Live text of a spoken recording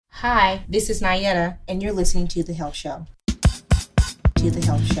Hi, this is Nayetta, and you're listening to The Health Show. To The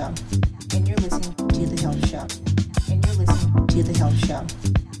Health Show. And you're listening to The Health Show. And you're listening to The Health Show.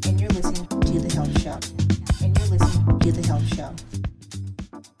 And you're listening to The Health Show. And you're listening to The Health Show.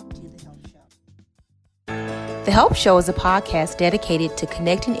 The Help Show is a podcast dedicated to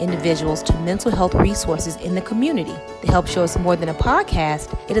connecting individuals to mental health resources in the community. The Help Show is more than a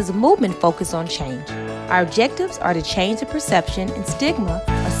podcast, it is a movement focused on change. Our objectives are to change the perception and stigma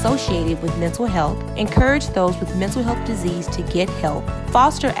associated with mental health, encourage those with mental health disease to get help,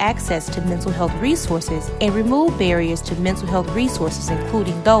 foster access to mental health resources, and remove barriers to mental health resources,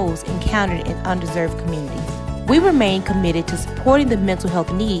 including those encountered in underserved communities. We remain committed to supporting the mental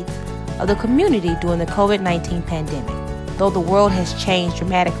health needs of the community during the COVID-19 pandemic. Though the world has changed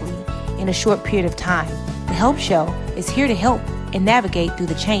dramatically in a short period of time, the Help Show is here to help and navigate through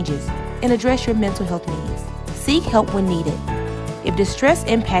the changes and address your mental health needs. Seek help when needed. If distress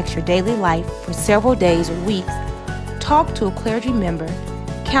impacts your daily life for several days or weeks, talk to a clergy member,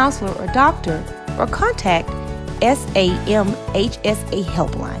 counselor, or doctor, or contact SAMHSA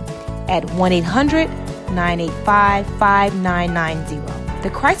Helpline at 1-800-985-5990. The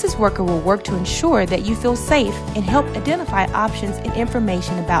crisis worker will work to ensure that you feel safe and help identify options and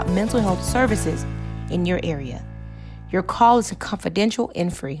information about mental health services in your area. Your call is confidential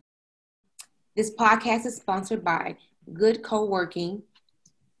and free. This podcast is sponsored by Good Co-working.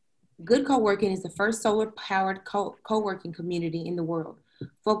 Good Co-working is the first solar-powered co-working community in the world,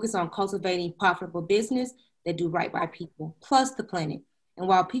 focused on cultivating profitable business that do right by people, plus the planet. And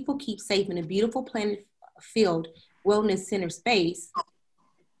while people keep safe in a beautiful planet-filled wellness center space,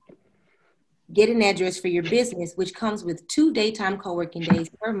 get an address for your business, which comes with 2 daytime co-working days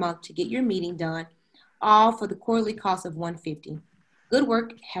per month to get your meeting done, all for the quarterly cost of $150. Good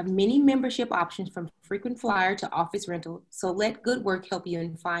Work have many membership options from frequent flyer to office rental, so let Good Work help you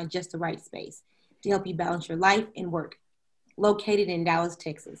and find just the right space to help you balance your life and work. Located in Dallas,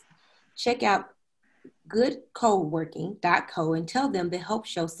 Texas. Check out goodcoworking.co and tell them the Help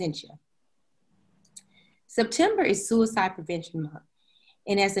Show sent you. September is Suicide Prevention Month,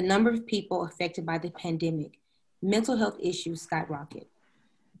 and as the number of people affected by the pandemic, mental health issues skyrocket.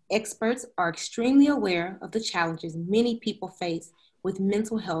 Experts are extremely aware of the challenges many people face with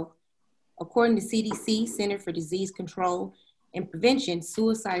mental health. According to CDC, Center for Disease Control and Prevention,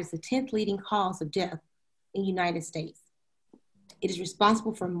 suicide is the 10th leading cause of death in the United States. It is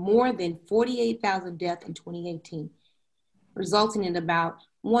responsible for more than 48,000 deaths in 2018, resulting in about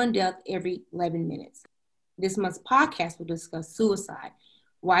 1 death every 11 minutes. This month's podcast will discuss suicide,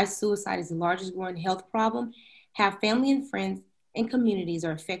 why suicide is the largest growing health problem, how family and friends and communities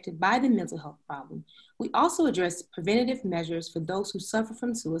are affected by the mental health problem. We also address preventative measures for those who suffer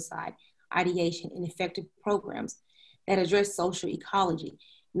from suicide, ideation, and effective programs that address social ecology.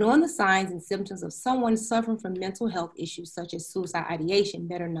 Knowing the signs and symptoms of someone suffering from mental health issues such as suicide ideation,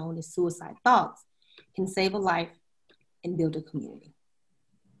 better known as suicide thoughts, can save a life and build a community.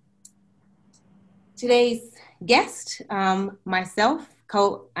 Today's guest, myself,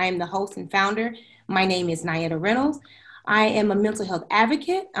 I am the host and founder. My name is Nayetta Reynolds. I am a mental health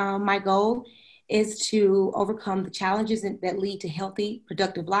advocate. My goal is to overcome the challenges that lead to healthy,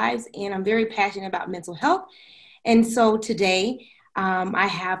 productive lives, and I'm very passionate about mental health. And so today, I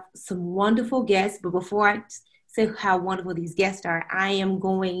have some wonderful guests, but before I say how wonderful these guests are, I am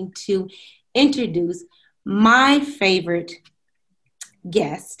going to introduce my favorite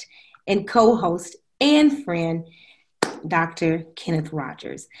guest and co-host and friend, Dr. Kenneth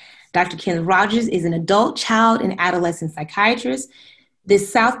Rogers. Dr. Kenneth Rogers is an adult, child, and adolescent psychiatrist.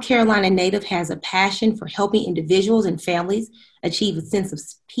 This South Carolina native has a passion for helping individuals and families achieve a sense of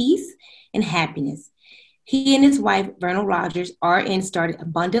peace and happiness. He and his wife, Verna Rogers, RN, started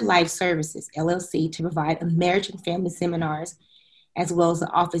Abundant Life Services, LLC, to provide a marriage and family seminars, as well as the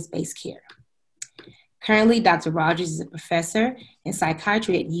office-based care. Currently, Dr. Rogers is a professor in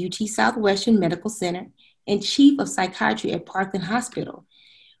psychiatry at UT Southwestern Medical Center and chief of psychiatry at Parkland Hospital.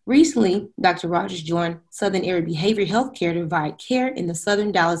 Recently, Dr. Rogers joined Southern Area Behavioral Health Care to provide care in the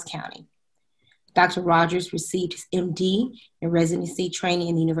Southern Dallas County. Dr. Rogers received his MD and residency training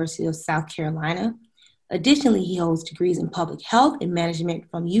in the University of South Carolina. Additionally, he holds degrees in public health and management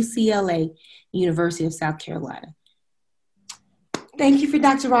from UCLA, University of South Carolina. Thank you for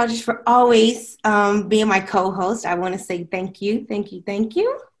Dr. Rogers for always being my co-host. I want to say thank you,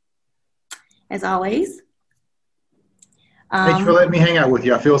 as always. Thanks for letting me hang out with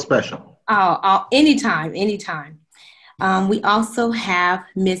you. I feel special. Anytime. We also have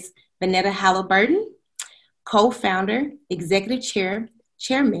Miss Vanetta Halliburton, co-founder, executive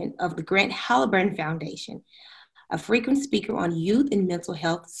chairman of the Grant Halliburton Foundation, a frequent speaker on youth and mental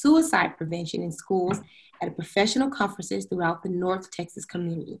health, suicide prevention in schools at professional conferences throughout the North Texas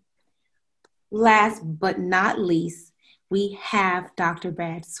community. Last but not least, we have Dr.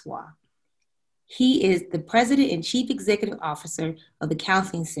 Brad Swaw. He is the President and Chief Executive Officer of the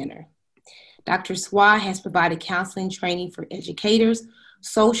Counseling Center. Dr. Swaw has provided counseling training for educators,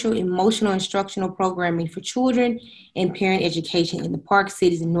 social, emotional, instructional programming for children, and parent education in the Park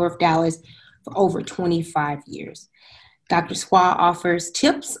Cities in North Dallas for over 25 years. Dr. Swaw offers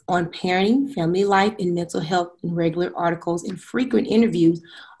tips on parenting, family life, and mental health in regular articles and frequent interviews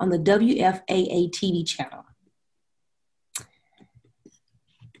on the WFAA TV channel.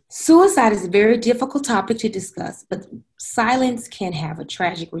 Suicide is a very difficult topic to discuss, but silence can have a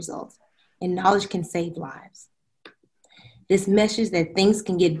tragic result, and knowledge can save lives. This message that things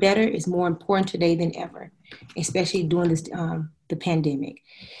can get better is more important today than ever, especially during this the pandemic.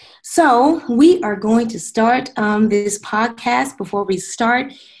 So we are going to start this podcast. Before we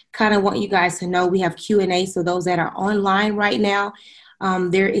start, kind of want you guys to know we have Q&A. So those that are online right now,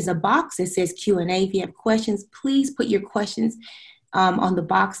 there is a box that says Q&A. If you have questions, please put your questions on the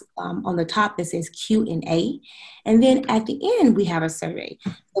box on the top that says Q&A. And then at the end, we have a survey.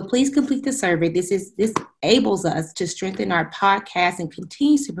 So please complete the survey. This enables us to strengthen our podcast and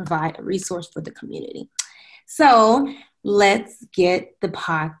continues to provide a resource for the community. So let's get the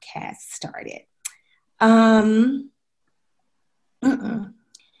podcast started. So I'm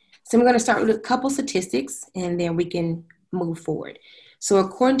going to start with a couple statistics and then we can move forward. So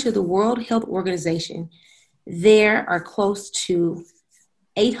according to the World Health Organization, there are close to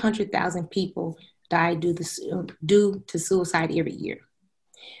 800,000 people die due to suicide every year,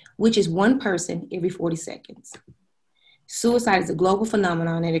 which is one person every 40 seconds. Suicide is a global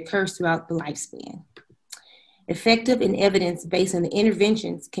phenomenon that occurs throughout the lifespan. Effective and evidence-based on the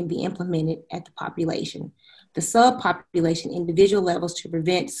interventions can be implemented at the population, the subpopulation, individual levels to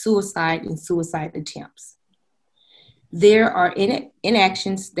prevent suicide and suicide attempts. There are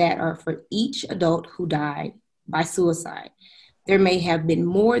inactions that are for each adult who died by suicide. There may have been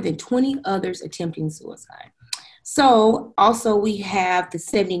more than 20 others attempting suicide. So also we have the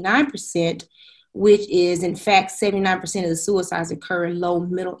 79%, which is in fact 79% of the suicides occur in low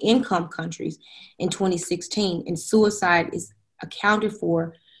middle income countries in 2016. And suicide is accounted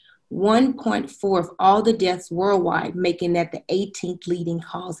for 1.4 of all the deaths worldwide, making that the 18th leading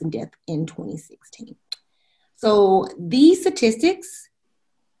cause of death in 2016. So these statistics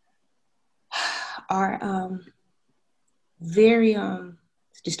are very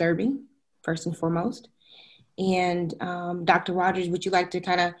disturbing, first and foremost. And Dr. Rogers, would you like to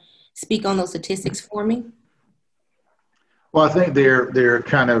kind of speak on those statistics for me? Well, I think they're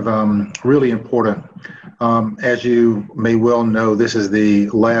kind of really important. As you may well know, this is the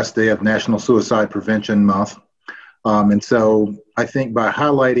last day of National Suicide Prevention Month. And so I think by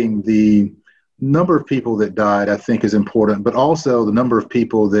highlighting the number of people that died, I think is important, but also the number of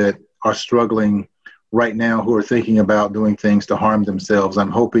people that are struggling right now who are thinking about doing things to harm themselves. I'm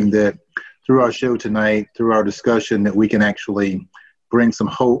hoping that through our show tonight, through our discussion, that we can actually bring some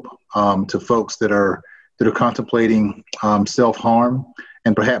hope to folks that are contemplating self-harm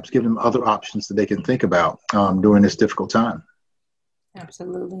and perhaps give them other options that they can think about during this difficult time.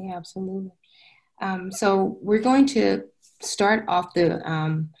 Absolutely, absolutely. So we're going to start off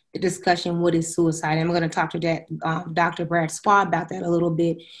the discussion, what is suicide? And I'm going to talk to Dr. Brad Swaw about that a little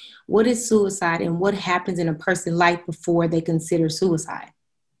bit. What is suicide and what happens in a person's life before they consider suicide?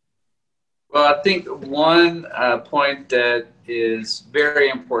 Well, I think one point that is very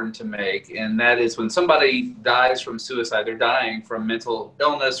important to make, and that is when somebody dies from suicide, they're dying from mental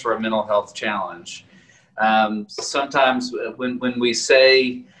illness or a mental health challenge. Sometimes when we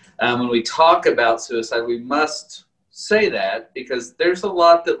say, when we talk about suicide, we must say that because there's a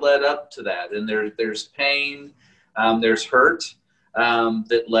lot that led up to that, and there's pain, there's hurt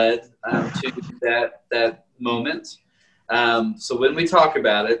that led to that moment. So when we talk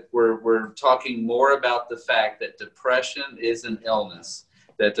about it, we're talking more about the fact that depression is an illness,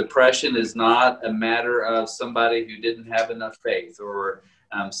 that depression is not a matter of somebody who didn't have enough faith or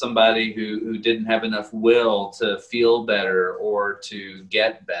somebody who didn't have enough will to feel better or to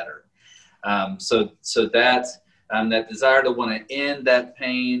get better. So that desire to want to end that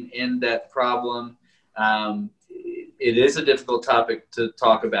pain, end that problem, it is a difficult topic to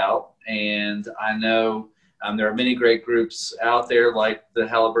talk about. And I know there are many great groups out there like the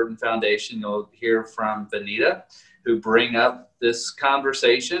Halliburton Foundation. You'll hear from Vanita, who bring up this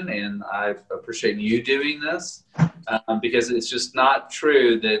conversation, and I appreciate you doing this because it's just not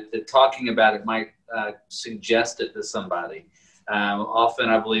true that talking about it might suggest it to somebody. Often,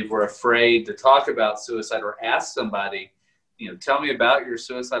 I believe we're afraid to talk about suicide or ask somebody, tell me about your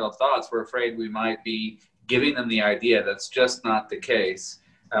suicidal thoughts. We're afraid we might be giving them the idea. That's just not the case.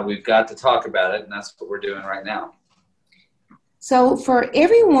 We've got to talk about it, and that's what we're doing right now. So for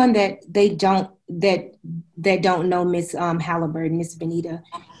everyone that don't know Miss Halliburton, Miss Benita,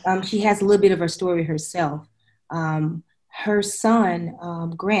 she has a little bit of her story herself. Her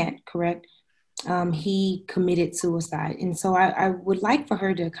son, Grant, correct? He committed suicide. And so I would like for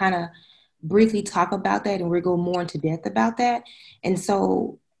her to kind of briefly talk about that, and we'll go more into depth about that. And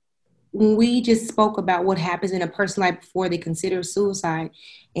so when we just spoke about what happens in a person's life before they consider suicide,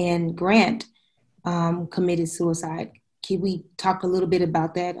 and Grant committed suicide, can we talk a little bit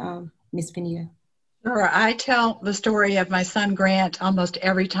about that, Ms. Benita? Sure. I tell the story of my son Grant almost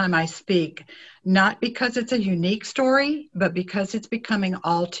every time I speak, not because it's a unique story, but because it's becoming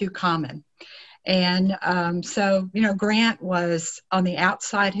all too common. And so, Grant was on the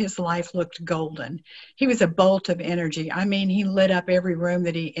outside, his life looked golden. He was a bolt of energy. I mean, he lit up every room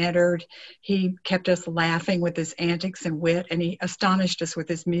that he entered. He kept us laughing with his antics and wit, and he astonished us with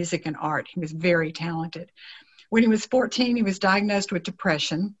his music and art. He was very talented. When he was 14, he was diagnosed with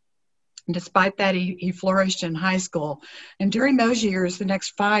depression. And despite that, he flourished in high school. And during those years, the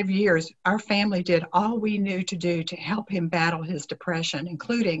next 5 years, our family did all we knew to do to help him battle his depression,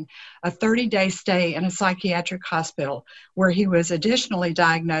 including a 30-day stay in a psychiatric hospital where he was additionally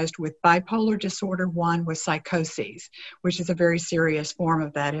diagnosed with bipolar disorder 1 with psychoses, which is a very serious form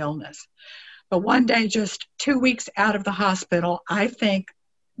of that illness. But one day, just 2 weeks out of the hospital, I think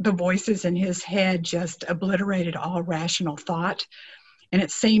the voices in his head just obliterated all rational thought. And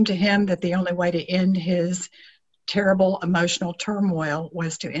it seemed to him that the only way to end his terrible emotional turmoil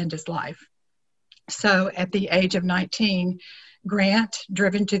was to end his life. So at the age of 19, Grant,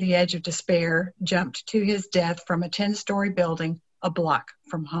 driven to the edge of despair, jumped to his death from a 10-story building a block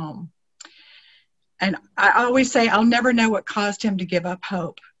from home. And I always say I'll never know what caused him to give up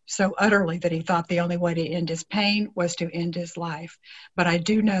hope so utterly that he thought the only way to end his pain was to end his life. But I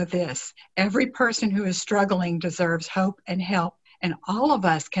do know this: every person who is struggling deserves hope and help, and all of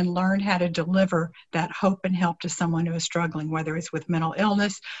us can learn how to deliver that hope and help to someone who is struggling, whether it's with mental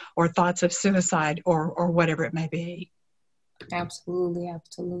illness or thoughts of suicide or whatever it may be. Absolutely,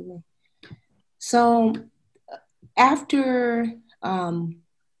 absolutely. So after,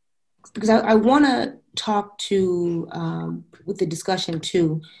 because I want to talk to, with the discussion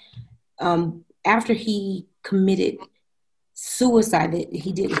too, after he committed suicide,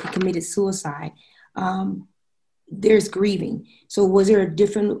 he committed suicide, there's grieving. So was there a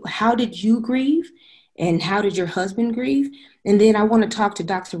different, how did you grieve and how did your husband grieve? And then I want to talk to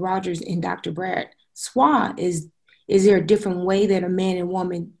Dr. Rogers and Dr. Brad Swa. Is there a different way that a man and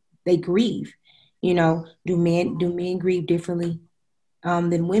woman, they grieve? Do men grieve differently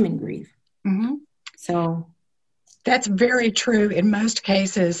than women grieve? Mm-hmm. So that's very true in most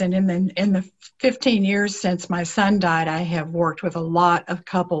cases. And in the 15 years since my son died, I have worked with a lot of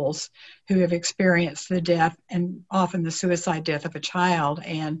couples who have experienced the death and often the suicide death of a child.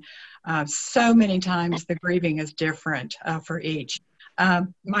 And so many times the grieving is different for each.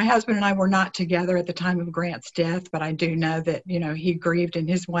 My husband and I were not together at the time of Grant's death, but I do know that, he grieved in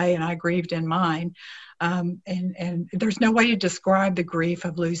his way and I grieved in mine. And there's no way to describe the grief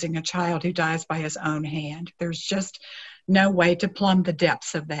of losing a child who dies by his own hand. There's just no way to plumb the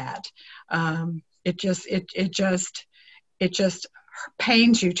depths of that. It just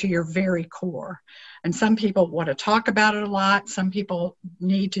pains you to your very core. And some people want to talk about it a lot. Some people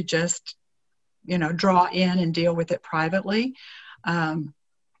need to just, draw in and deal with it privately.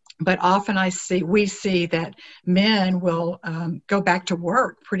 But often we see that men will go back to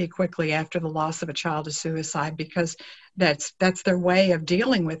work pretty quickly after the loss of a child to suicide, because that's their way of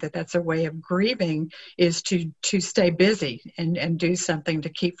dealing with it. That's their way of grieving, is to stay busy and do something to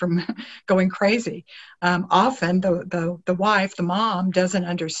keep from going crazy. Often the wife, the mom, doesn't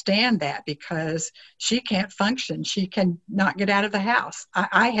understand that because she can't function. She can not get out of the house.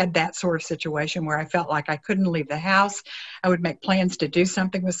 I had that sort of situation where I felt like I couldn't leave the house. I would make plans to do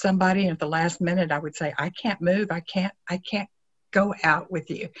something with somebody, and at the last minute I would say, I can't move. I can't go out with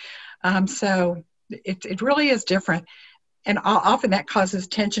you. So it really is different. And often that causes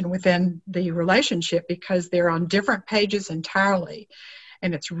tension within the relationship because they're on different pages entirely.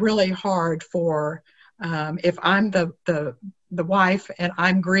 And it's really hard for, if I'm the wife and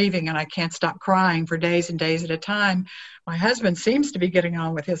I'm grieving and I can't stop crying for days and days at a time, my husband seems to be getting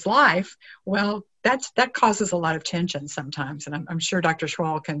on with his life. Well, that causes a lot of tension sometimes. And I'm sure Dr.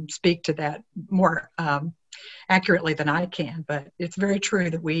 Schwal can speak to that more accurately than I can, but it's very true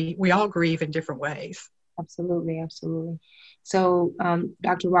that we all grieve in different ways. Absolutely, absolutely. So,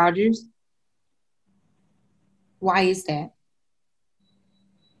 Dr. Rogers, why is that?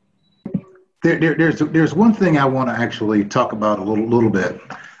 There's one thing I want to actually talk about a little bit,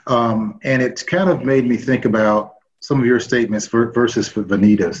 and it's kind of made me think about some of your statements versus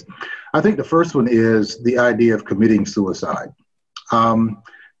Vanita's. I think the first one is the idea of committing suicide.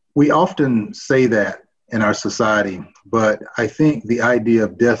 We often say that in our society, but I think the idea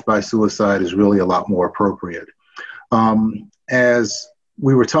of death by suicide is really a lot more appropriate. As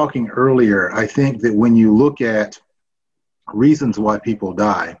we were talking earlier, I think that when you look at reasons why people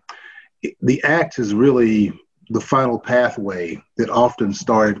die, the act is really the final pathway that often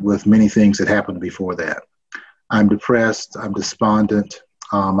started with many things that happened before that. I'm depressed, I'm despondent,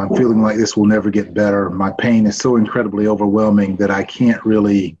 I'm feeling like this will never get better. My pain is so incredibly overwhelming that I can't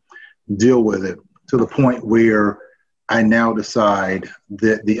really deal with it, to the point where I now decide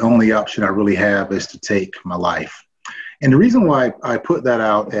that the only option I really have is to take my life. And the reason why I put that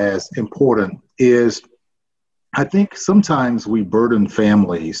out as important is I think sometimes we burden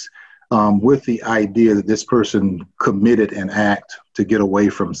families with the idea that this person committed an act to get away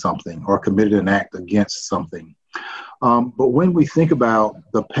from something or committed an act against something. But when we think about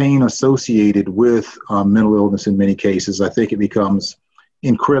the pain associated with mental illness in many cases, I think it becomes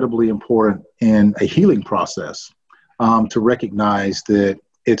incredibly important in a healing process to recognize that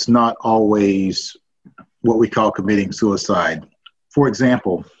it's not always what we call committing suicide. For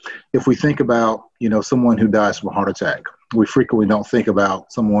example, if we think about, someone who dies from a heart attack, we frequently don't think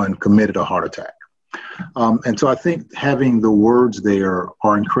about someone committed a heart attack. And so I think having the words there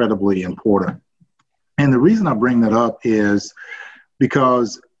are incredibly important. And the reason I bring that up is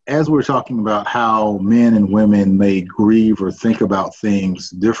because as we're talking about how men and women may grieve or think about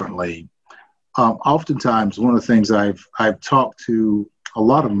things differently, oftentimes one of the things I've talked to a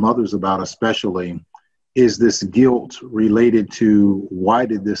lot of mothers about especially is this guilt related to why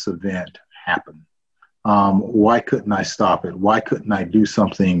did this event happen? Why couldn't I stop it? Why couldn't I do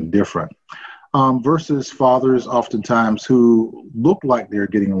something different? Versus fathers oftentimes who look like they're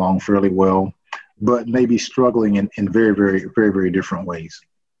getting along fairly well, but maybe struggling in very, very, very, very different ways.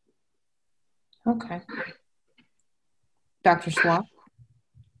 Okay. Dr. Swap?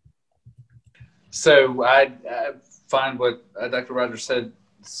 So I find what Dr. Rogers said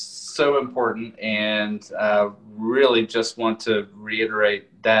so important, and really just want to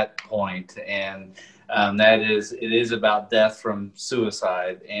reiterate that point. And that is, it is about death from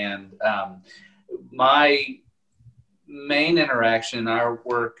suicide. And my main interaction in our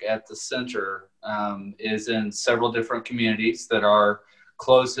work at the center is in several different communities that are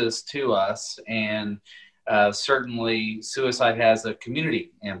closest to us. And certainly suicide has a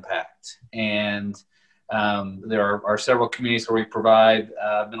community impact. And there are several communities where we provide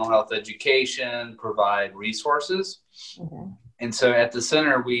mental health education, provide resources. Mm-hmm. And so at the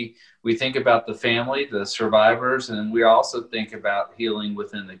center, we think about the family, the survivors, and we also think about healing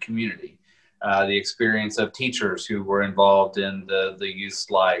within the community. The experience of teachers who were involved in the youth's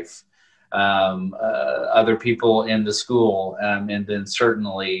life, other people in the school, and then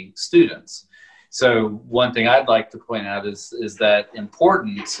certainly students. So one thing I'd like to point out is that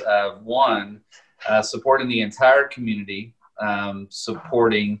importance of supporting the entire community,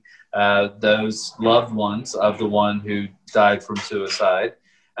 supporting those loved ones of the one who died from suicide,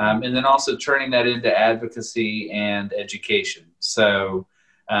 and then also turning that into advocacy and education. So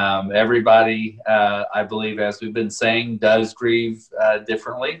everybody, I believe, as we've been saying, does grieve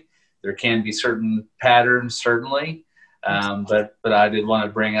differently. There can be certain patterns, certainly, but I did want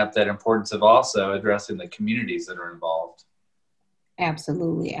to bring up that importance of also addressing the communities that are involved.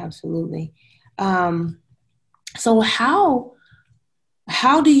 Absolutely, absolutely. So how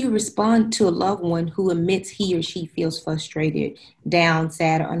do you respond to a loved one who admits he or she feels frustrated, down,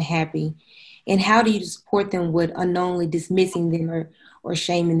 sad, or unhappy? And how do you support them with unknowingly dismissing them or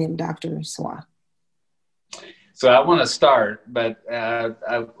shaming them, Dr. Swap? So I want to start, but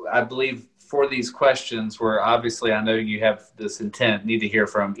I believe for these questions, where obviously I know you have this intent, need to hear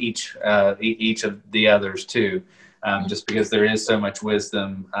from each of the others too, just because there is so much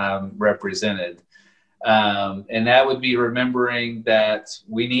wisdom represented. And that would be remembering that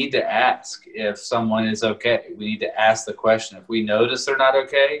we need to ask if someone is okay. We need to ask the question. If we notice they're not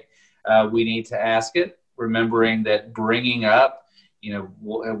okay, we need to ask it, remembering that bringing up,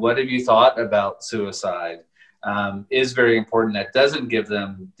 what have you thought about suicide is very important. That doesn't give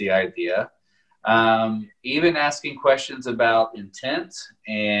them the idea. Even asking questions about intent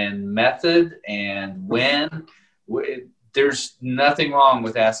and method and when. There's nothing wrong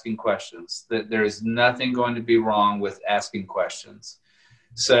with asking questions. There is nothing going to be wrong with asking questions.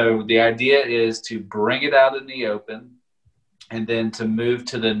 So the idea is to bring it out in the open and then to move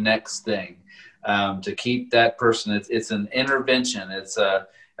to the next thing, to keep that person. It's an intervention. It's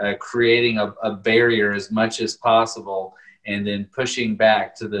creating a barrier as much as possible, and then pushing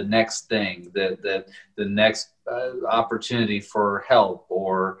back to the next thing, the next opportunity for help,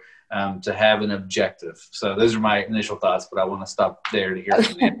 or to have an objective. So those are my initial thoughts, but I want to stop there to hear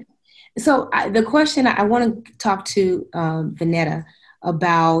from you. So the question I want to talk to Vanetta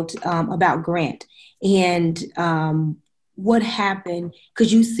about Grant and what happened.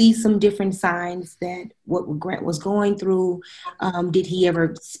 Could you see some different signs that what Grant was going through? Did he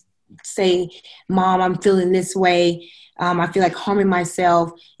ever say, "Mom, I'm feeling this way. I feel like harming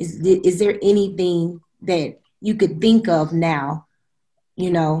myself"? Is there anything that you could think of now,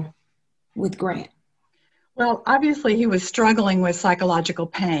 with Grant? Well, obviously he was struggling with psychological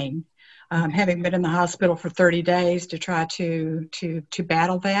pain, having been in the hospital for 30 days to try to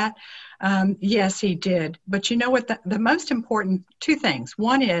battle that. Yes, he did. But you know what? The most important two things.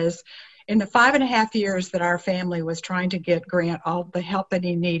 One is, in the 5.5 years that our family was trying to get Grant all the help that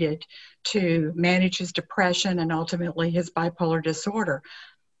he needed to manage his depression and ultimately his bipolar disorder,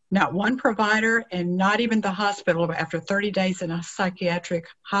 not one provider, and not even the hospital, after 30 days in a psychiatric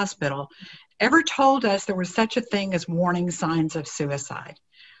hospital, ever told us there was such a thing as warning signs of suicide.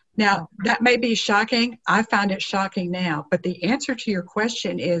 Now, that may be shocking. I found it shocking now. But the answer to your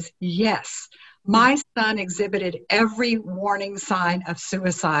question is yes. My son exhibited every warning sign of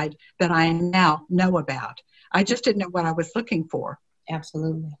suicide that I now know about. I just didn't know what I was looking for.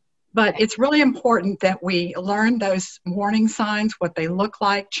 Absolutely. But it's really important that we learn those warning signs, what they look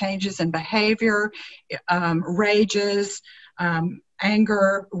like, changes in behavior, rages,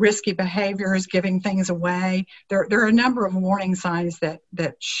 anger, risky behaviors, giving things away. There are a number of warning signs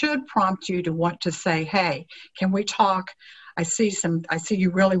that should prompt you to want to say, "Hey, can we talk? I see you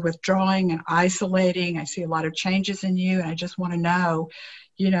really withdrawing and isolating. I see a lot of changes in you, and I just want to know,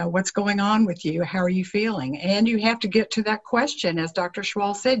 what's going on with you? How are you feeling?" And you have to get to that question, as Dr.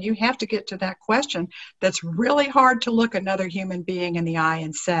 Schwal said, you have to get to that question that's really hard to look another human being in the eye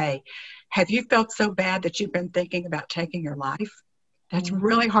and say, "Have you felt so bad that you've been thinking about taking your life?" That's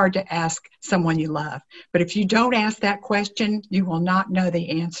really hard to ask someone you love. But if you don't ask that question, you will not know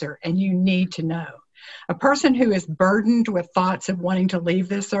the answer, and you need to know. A person who is burdened with thoughts of wanting to leave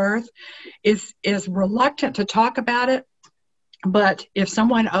this earth is reluctant to talk about it. But if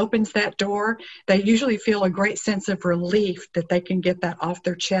someone opens that door, they usually feel a great sense of relief that they can get that off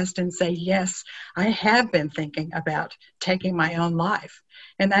their chest and say, "Yes, I have been thinking about taking my own life."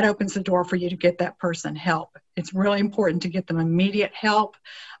 And that opens the door for you to get that person help. It's really important to get them immediate help,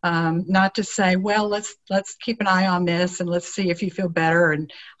 not to say, "Well, let's keep an eye on this and let's see if you feel better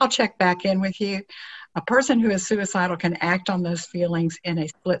and I'll check back in with you." A person who is suicidal can act on those feelings in a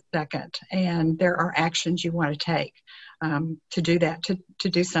split second, and there are actions you want to take to do that, to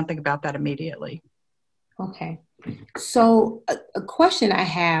do something about that immediately. Okay. So a question I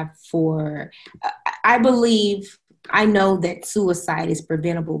have I know that suicide is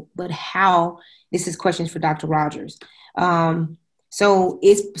preventable, but how? This is questions for Dr. Rogers. So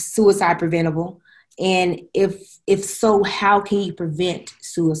is suicide preventable? And if so, how can you prevent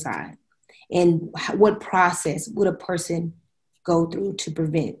suicide? And what process would a person go through to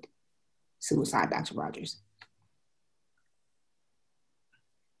prevent suicide, Dr. Rogers?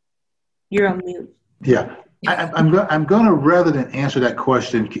 You're on mute. Yeah, I'm going to, rather than answer that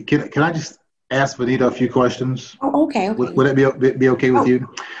question, can I just ask Vanetta a few questions? Oh, okay. Would that be okay with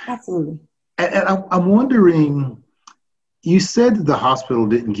you? Absolutely. And I'm wondering, you said that the hospital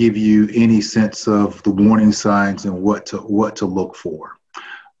didn't give you any sense of the warning signs and what to look for.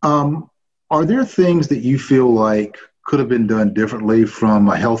 Are there things that you feel like could have been done differently from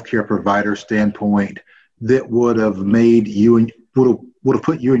a healthcare provider standpoint that would have made you and would have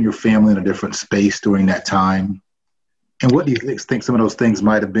put you and your family in a different space during that time? And what do you think some of those things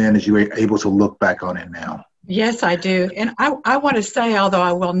might have been as you were able to look back on it now? Yes, I do. And I want to say, although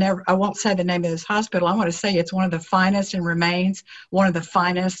I won't say the name of this hospital, I want to say it's one of the finest and remains one of the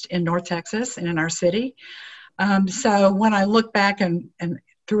finest in North Texas and in our city. So when I look back and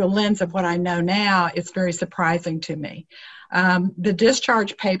through a lens of what I know now, it's very surprising to me. The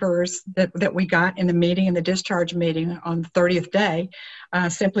discharge papers that we got in the discharge meeting on the 30th day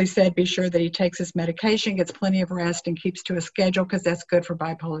simply said, be sure that he takes his medication, gets plenty of rest, and keeps to a schedule because that's good for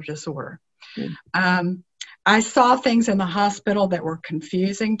bipolar disorder. I saw things in the hospital that were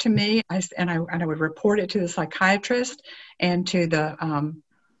confusing to me, and I would report it to the psychiatrist and to the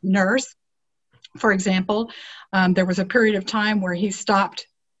nurse. For example, there was a period of time where he stopped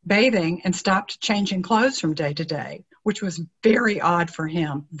bathing and stopped changing clothes from day to day. which was very odd for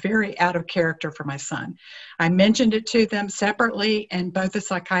him, very out of character for my son. I mentioned it to them separately, and both the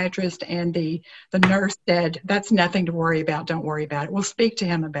psychiatrist and the nurse said, that's nothing to worry about, don't worry about it. We'll speak to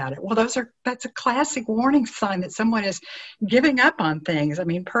him about it. Well, that's a classic warning sign that someone is giving up on things. I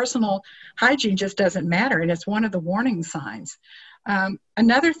mean, personal hygiene just doesn't matter, and it's one of the warning signs.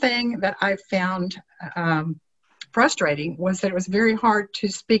 Another thing that I found frustrating was that it was very hard to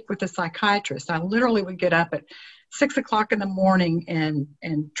speak with a psychiatrist. I literally would get up at 6 o'clock in the morning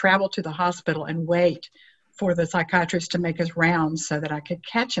and travel to the hospital and wait for the psychiatrist to make his rounds so that I could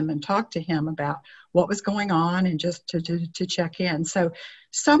catch him and talk to him about what was going on and just to check in. So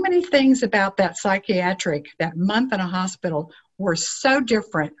many things about that month in a hospital were so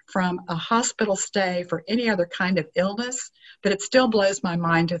different from a hospital stay for any other kind of illness that it still blows my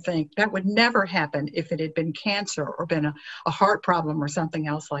mind to think that would never happen if it had been cancer or been a heart problem or something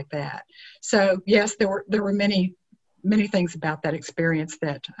else like that. So yes, there were many things about that experience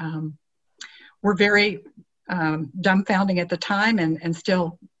that were very dumbfounding at the time and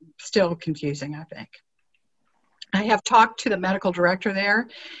still confusing, I think. I have talked to the medical director there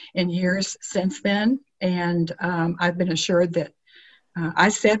in years since then, and I've been assured that I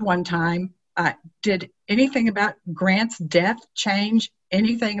said one time, did anything about Grant's death change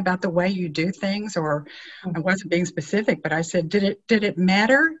anything about the way you do things? Or I wasn't being specific, but I said, did it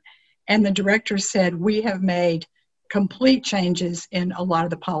matter? And the director said, we have made complete changes in a lot of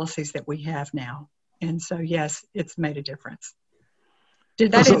the policies that we have now. And so, yes, it's made a difference.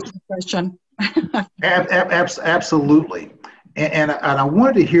 Did that answer the question? Absolutely. And I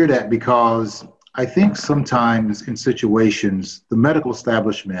wanted to hear that because I think sometimes in situations, the medical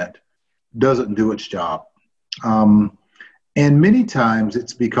establishment doesn't do its job. And many times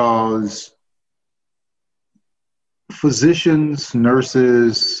it's because physicians,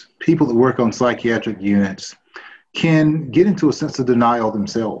 nurses, people that work on psychiatric units can get into a sense of denial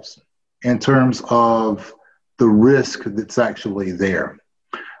themselves in terms of the risk that's actually there.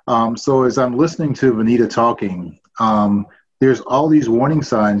 So as I'm listening to Vanita talking, there's all these warning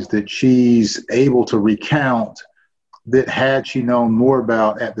signs that she's able to recount that had she known more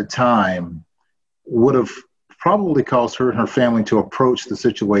about at the time would have probably caused her and her family to approach the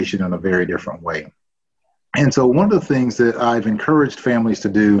situation in a very different way. And so one of the things that I've encouraged families to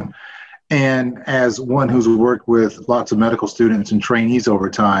do, and as one who's worked with lots of medical students and trainees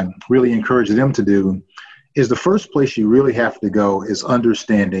over time, really encourage them to do, is the first place you really have to go is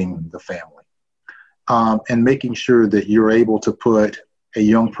understanding the family and making sure that you're able to put a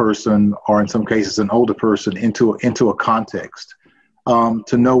young person, or in some cases an older person, into a context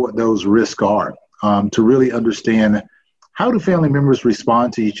to know what those risks are, to really understand how do family members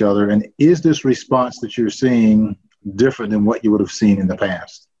respond to each other, and is this response that you're seeing different than what you would have seen in the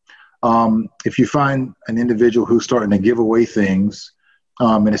past? If you find an individual who's starting to give away things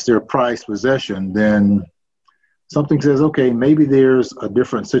and it's their prized possession, then something says, okay, maybe there's a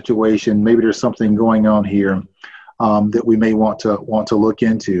different situation. Maybe there's something going on here that we may want to look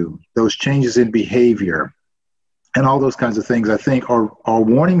into. Those changes in behavior and all those kinds of things, I think, are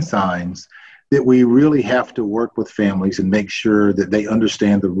warning signs that we really have to work with families and make sure that they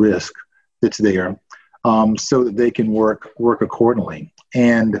understand the risk that's there so that they can work accordingly.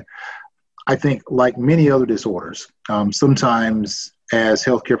 And I think, like many other disorders, sometimes as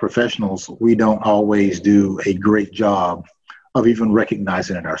healthcare professionals, we don't always do a great job of even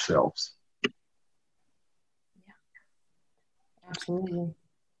recognizing it ourselves. Absolutely.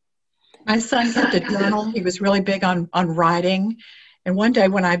 My son kept a journal. He was really big on writing. And one day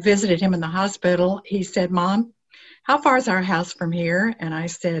when I visited him in the hospital, he said, "Mom, how far is our house from here?" And I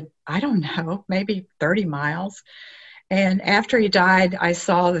said, "I don't know, maybe 30 miles. And after he died, I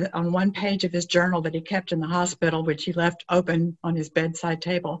saw that on one page of his journal that he kept in the hospital, which he left open on his bedside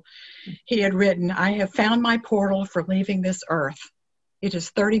table, he had written, "I have found my portal for leaving this earth. It is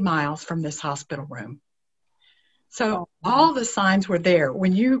 30 miles from this hospital room." So all the signs were there.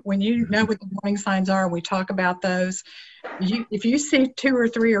 When you know what the warning signs are, and we talk about those, if you see 2 or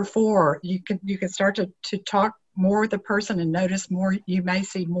 3 or 4, you can start to talk more with the person and notice more. You may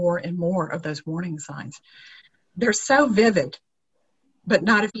see more and more of those warning signs. They're so vivid, but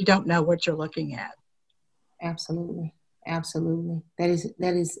not if you don't know what you're looking at. Absolutely. Absolutely. That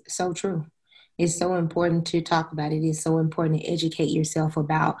is so true. It's so important to talk about it. It's so important to educate yourself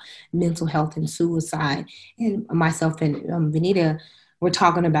about mental health and suicide. And myself and Vanita were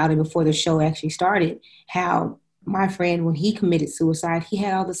talking about it before the show actually started, how my friend, when he committed suicide, he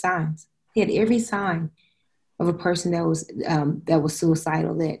had all the signs. He had every sign of a person that was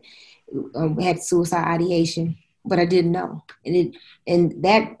suicidal, that had suicide ideation, but I didn't know. And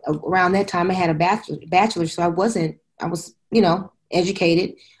that around that time I had a bachelor, so I wasn't I was, you know,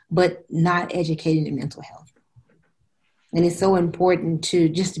 educated, but not educated in mental health. And it's so important to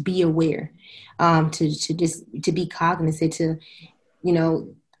just be aware, to be cognizant, to, you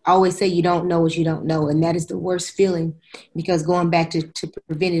know, I always say you don't know what you don't know. And that is the worst feeling, because going back to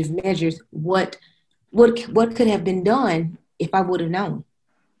preventative measures, what could have been done if I would have known,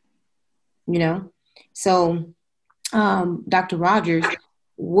 you know? So, Dr. Rogers,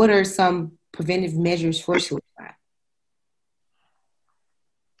 what are some preventive measures for suicide?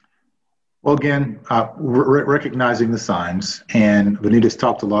 Well, again, recognizing the signs, and Vanita's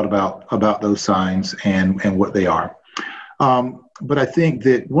talked a lot about those signs and what they are. But I think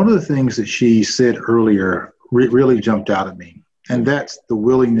that one of the things that she said earlier really jumped out at me, and that's the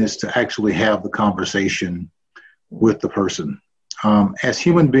willingness to actually have the conversation with the person. As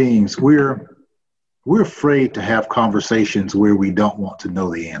human beings, we're afraid to have conversations where we don't want to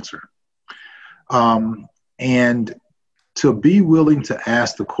know the answer. And to be willing to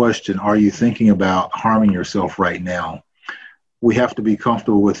ask the question, are you thinking about harming yourself right now? We have to be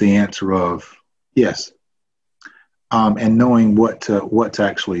comfortable with the answer of yes, and knowing what to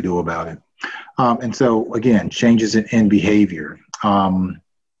actually do about it. And so, again, changes in behavior,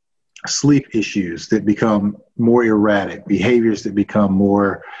 sleep issues that become more erratic, behaviors that become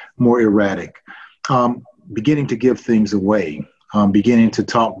more erratic, beginning to give things away, beginning to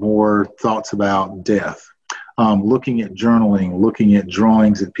talk more thoughts about death. Looking at journaling, looking at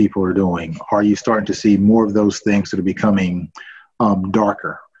drawings that people are doing. Are you starting to see more of those things that are becoming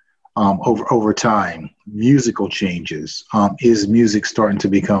darker over time? Musical changes. Is music starting to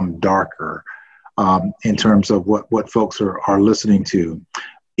become darker in terms of what folks are listening to?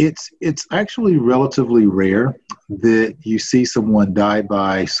 It's actually relatively rare that you see someone die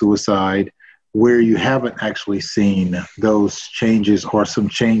by suicide where you haven't actually seen those changes or some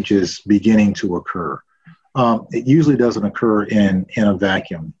changes beginning to occur. It usually doesn't occur in a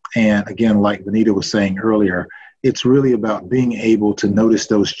vacuum. And again, like Vanita was saying earlier, it's really about being able to notice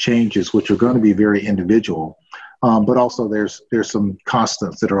those changes, which are going to be very individual. But also there's some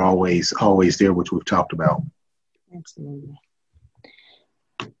constants that are always there, which we've talked about. Absolutely.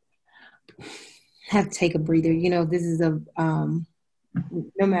 Have to take a breather. You know, this is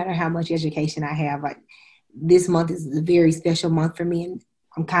no matter how much education I have, like this month is a very special month for me, and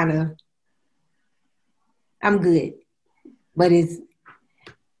I'm good, but let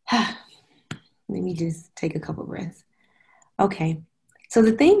me just take a couple breaths. Okay. So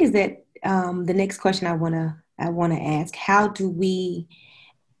the thing is that the next question I want to ask, how do we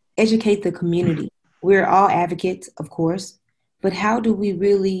educate the community? We're all advocates, of course, but how do we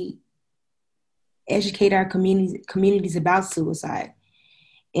really educate our communities about suicide?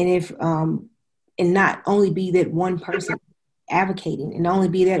 And if and not only be that one person advocating, and only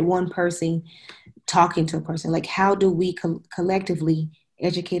be that one person talking to a person. Like, how do we collectively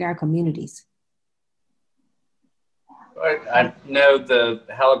educate our communities? I know the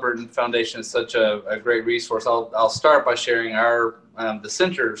Halliburton Foundation is such a great resource. I'll start by sharing our the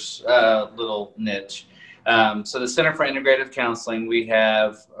center's little niche. So the Center for Integrative Counseling, we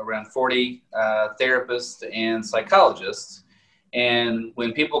have around 40 therapists and psychologists. And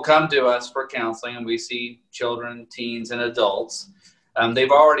when people come to us for counseling, and we see children, teens, and adults, they've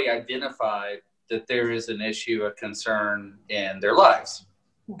already identified that there is an issue, a concern in their lives.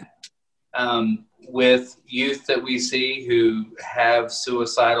 With youth that we see who have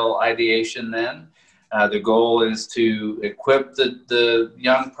suicidal ideation, then the goal is to equip the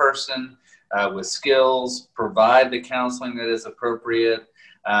young person with skills, provide the counseling that is appropriate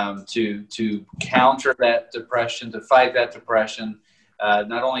to counter that depression, to fight that depression,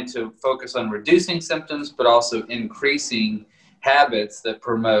 not only to focus on reducing symptoms, but also increasing habits that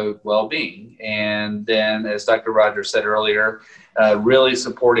promote well-being. And then, as Dr. Rogers said earlier, really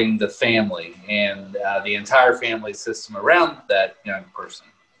supporting the family and the entire family system around that young person.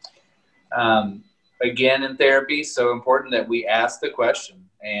 Again, in therapy, so important that we ask the question,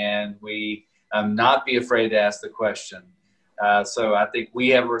 and we not be afraid to ask the question. So I think we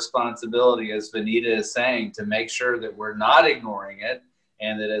have a responsibility, as Vanita is saying, to make sure that we're not ignoring it,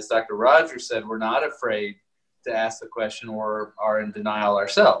 and that, as Dr. Rogers said, we're not afraid to ask the question or are in denial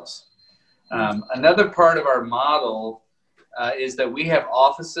ourselves. Another part of our model is that we have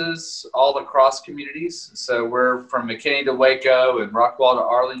offices all across communities. So we're from McKinney to Waco and Rockwall to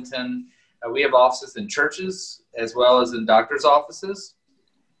Arlington. We have offices in churches as well as in doctors' offices.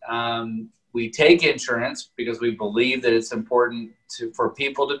 We take insurance because we believe that it's important for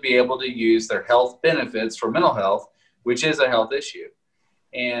people to be able to use their health benefits for mental health, which is a health issue.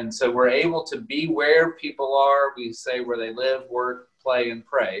 And so we're able to be where people are. We say where they live, work, play, and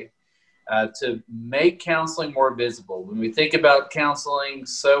pray. to make counseling more visible. When we think about counseling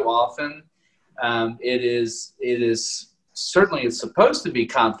so often, it is certainly it's supposed to be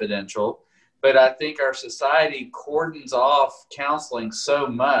confidential, but I think our society cordons off counseling so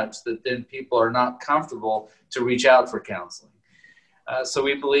much that then people are not comfortable to reach out for counseling. So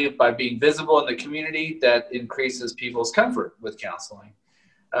we believe by being visible in the community, that increases people's comfort with counseling.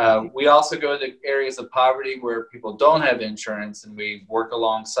 We also go into areas of poverty where people don't have insurance, and we work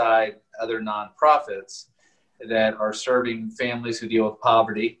alongside other nonprofits that are serving families who deal with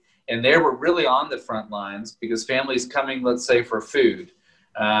poverty. And there we're really on the front lines, because families coming, let's say, for food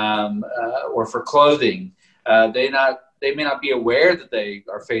or for clothing, they may not be aware that they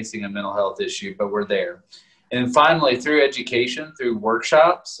are facing a mental health issue, but we're there. And finally, through education, through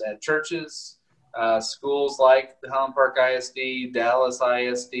workshops at churches, schools like the Highland Park ISD, Dallas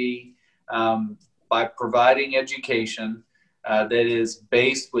ISD, by providing education that is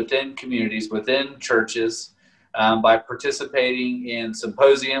based within communities, within churches, by participating in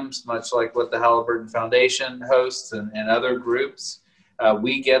symposiums, much like what the Halliburton Foundation hosts and other groups,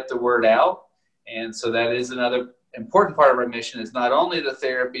 we get the word out. And so that is another important part of our mission, is not only the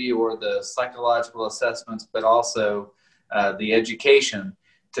therapy or the psychological assessments, but also the education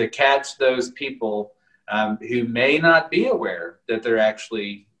to catch those people who may not be aware that they're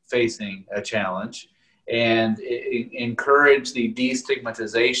actually facing a challenge, and encourage the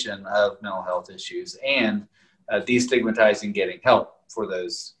destigmatization of mental health issues and destigmatizing getting help for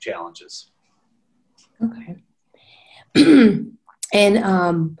those challenges. Okay.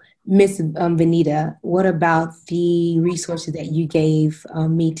 And Ms. Vanita, what about the resources that you gave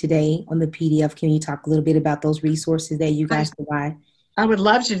me today on the PDF? Can you talk a little bit about those resources that you guys provide? I would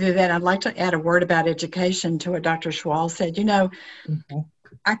love to do that. I'd like to add a word about education to what Dr. Schwal said. You know,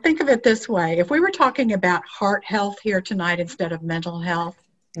 I think of it this way. If we were talking about heart health here tonight instead of mental health,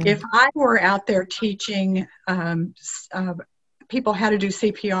 if I were out there teaching people how to do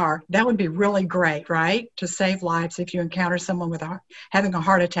CPR, that would be really great, right? To save lives if you encounter someone with having a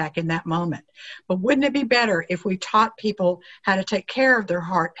heart attack in that moment. But wouldn't it be better if we taught people how to take care of their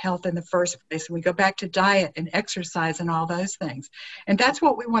heart health in the first place? And we go back to diet and exercise and all those things. And that's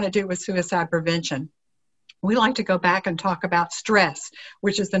what we want to do with suicide prevention. We like to go back and talk about stress,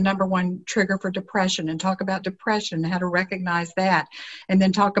 which is the #1 trigger for depression, and talk about depression, how to recognize that, and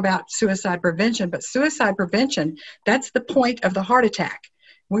then talk about suicide prevention. But suicide prevention, that's the point of the heart attack.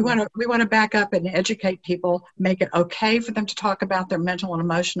 We want to back up and educate people, make it okay for them to talk about their mental and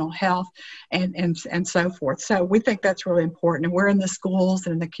emotional health and so forth. So we think that's really important. And we're in the schools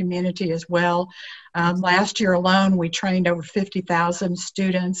and in the community as well. Last year alone, we trained over 50,000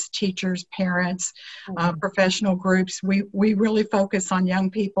 students, teachers, parents, professional groups. We really focus on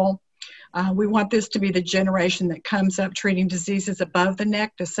young people. We want this to be the generation that comes up treating diseases above the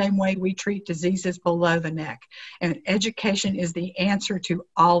neck the same way we treat diseases below the neck. And education is the answer to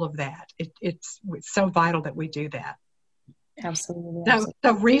all of that. It's so vital that we do that. Absolutely.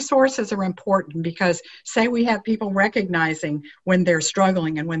 So resources are important, because say we have people recognizing when they're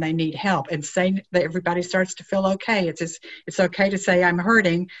struggling and when they need help, and say that everybody starts to feel okay. It's okay to say I'm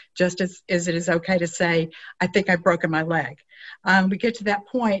hurting, just as it is okay to say I think I've broken my leg. We get to that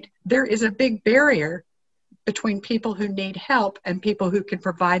point, there is a big barrier between people who need help and people who can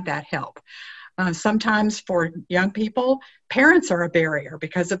provide that help. Sometimes for young people, parents are a barrier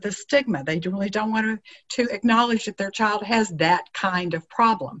because of the stigma. They really don't want to acknowledge that their child has that kind of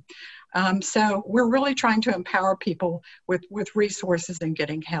problem. So we're really trying to empower people with resources and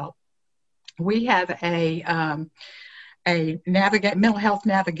getting help. We have a mental health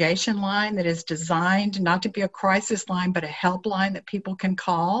navigation line that is designed not to be a crisis line, but a helpline that people can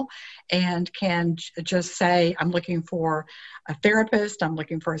call and can just say, I'm looking for a therapist, I'm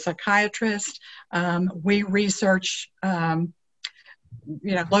looking for a psychiatrist. We research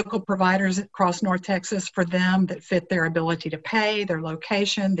local providers across North Texas for them that fit their ability to pay, their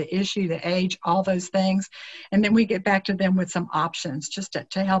location, the issue, the age, all those things. And then we get back to them with some options just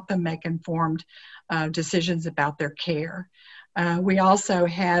to help them make informed decisions about their care. We also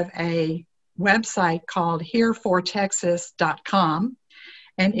have a website called herefortexas.com,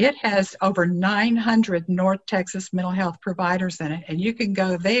 and it has over 900 North Texas mental health providers in it. And you can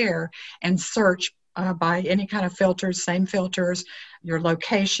go there and search by any kind of filters, same filters, your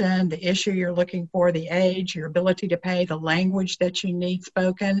location, the issue you're looking for, the age, your ability to pay, the language that you need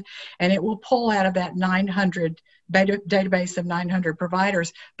spoken, and it will pull out of that 900 database of 900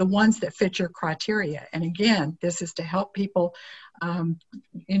 providers the ones that fit your criteria. And again, this is to help people,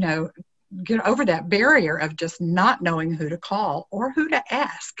 get over that barrier of just not knowing who to call or who to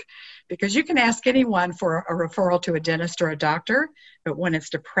ask. Because you can ask anyone for a referral to a dentist or a doctor, but when it's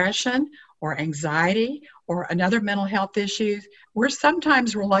depression or anxiety or another mental health issues, we're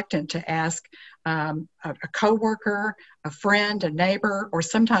sometimes reluctant to ask a coworker, a friend, a neighbor, or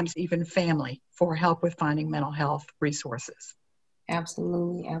sometimes even family for help with finding mental health resources.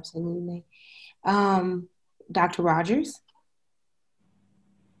 Absolutely, absolutely. Dr. Rogers?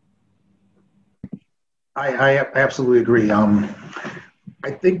 I absolutely agree. I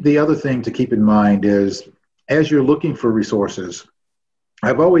think the other thing to keep in mind is as you're looking for resources,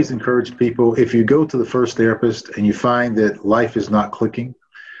 I've always encouraged people, if you go to the first therapist and you find that life is not clicking,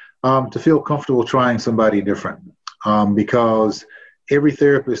 to feel comfortable trying somebody different, because every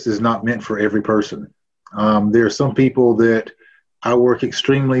therapist is not meant for every person. There are some people that I work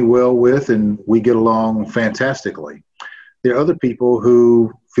extremely well with and we get along fantastically. There are other people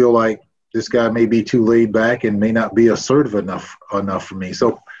who feel like this guy may be too laid back and may not be assertive enough for me.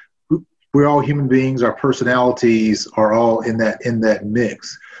 So we're all human beings. Our personalities are all in that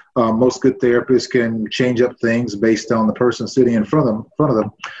mix. Most good therapists can change up things based on the person sitting in front of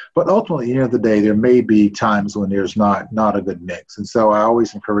them. But ultimately, at the end of the day, there may be times when there's not a good mix. And so I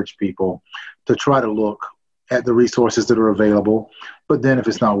always encourage people to try to look at the resources that are available. But then if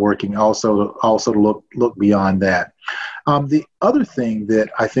it's not working, also to look beyond that. The other thing that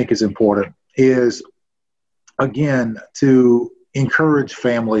I think is important is, again, to encourage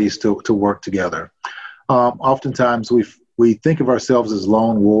families to work together. Oftentimes we think of ourselves as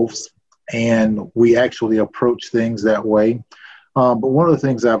lone wolves, and we actually approach things that way. But one of the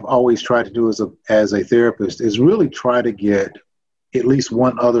things I've always tried to do as a therapist is really try to get at least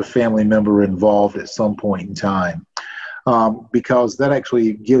one other family member involved at some point in time, because that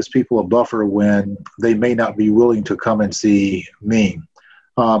actually gives people a buffer when they may not be willing to come and see me.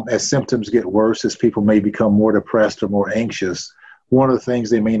 As symptoms get worse, as people may become more depressed or more anxious, one of the things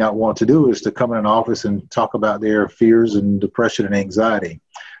they may not want to do is to come in an office and talk about their fears and depression and anxiety.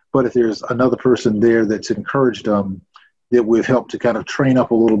 But if there's another person there that's encouraged them, that we've helped to kind of train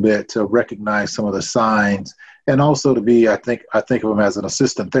up a little bit to recognize some of the signs, and also to be, I think of them as an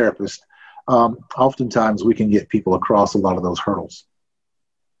assistant therapist. Oftentimes we can get people across a lot of those hurdles.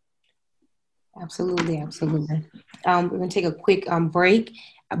 Absolutely, absolutely. We're going to take a quick break,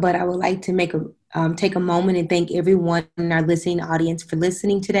 but I would like to take a moment and thank everyone in our listening audience for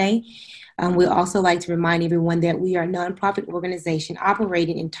listening today. We'd also like to remind everyone that we are a nonprofit organization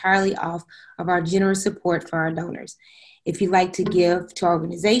operating entirely off of our generous support for our donors. If you'd like to give to our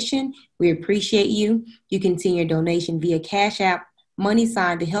organization, we appreciate you. You can send your donation via Cash App, #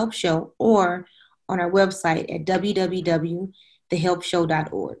 The Help Show, or on our website at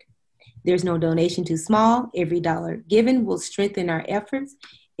www.thehelpshow.org. There's no donation too small. Every dollar given will strengthen our efforts.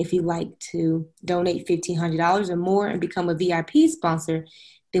 If you'd like to donate $1,500 or more and become a VIP sponsor,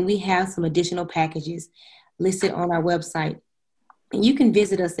 then we have some additional packages listed on our website. And you can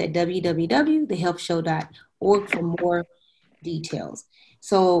visit us at www.thehelpshow.org for more details.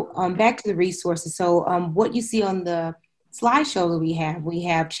 So back to the resources. So what you see on the slideshow that we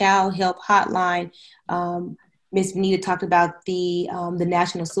have Child Help Hotline. Ms. Vanita talked about the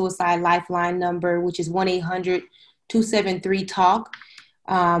National Suicide Lifeline number, which is 1-800-273-TALK.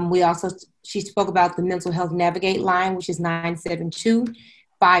 She spoke about the Mental Health Navigate line, which is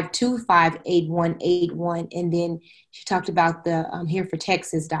 972-525-8181. And then she talked about the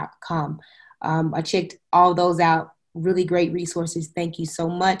herefortexas.com. I checked all those out. Really great resources. Thank you so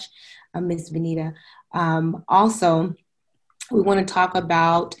much, Ms. Vanita. Also, we want to talk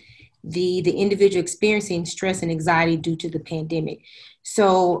about the individual experiencing stress and anxiety due to the pandemic.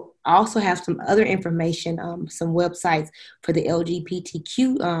 So I also have some other information, some websites for the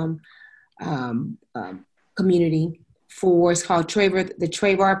LGBTQ community. It's called the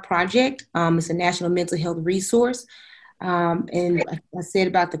Trayvor Project. It's a national mental health resource. And I said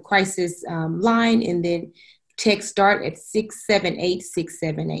about the crisis line, and then text start at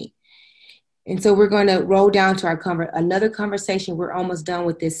 678-678. And so we're going to roll down to another conversation. We're almost done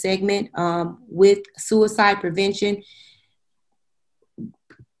with this segment with suicide prevention.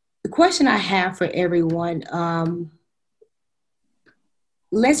 The question I have for everyone,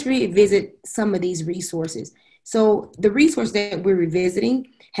 let's revisit some of these resources. So the resource that we're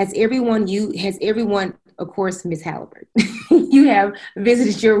revisiting, has everyone, of course, Ms. Halliburton, you have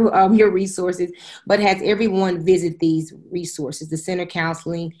visited your resources, but has everyone visited these resources, the Center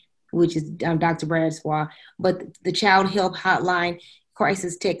Counseling, which is Dr. Bradshaw, but the Child Help Hotline,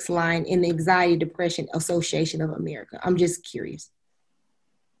 Crisis Text Line, and the Anxiety Depression Association of America? I'm just curious.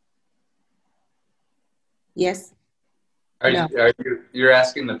 Yes? Are you You're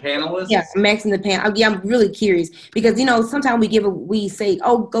asking the panelists? Yeah, I'm asking the panel. Yeah, I'm really curious because sometimes we say,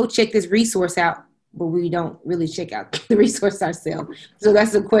 "Oh, go check this resource out," but we don't really check out the resource ourselves. So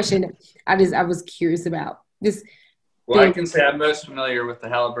that's a question I was curious about. Well, I can say I'm most familiar with the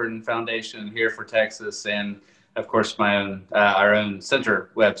Halliburton Foundation Here for Texas, and of course our own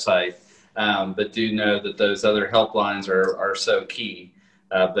center website. But do know that those other helplines are so key.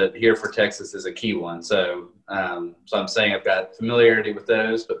 But Here for Texas is a key one. So I'm saying I've got familiarity with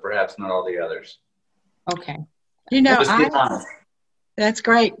those, but perhaps not all the others. Okay. That's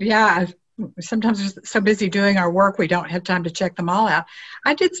great. Yeah. Sometimes we're so busy doing our work, we don't have time to check them all out.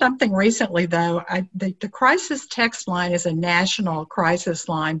 I did something recently, though. The crisis text line is a national crisis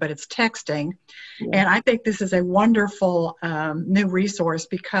line, but it's texting. Yeah. And I think this is a wonderful new resource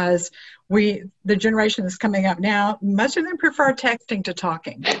because the generation that's coming up now, most of them prefer texting to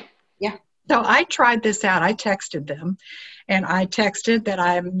talking. Yeah. So I tried this out. I texted them, and I texted that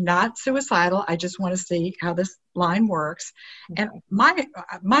I'm not suicidal. I just want to see how this line works. And my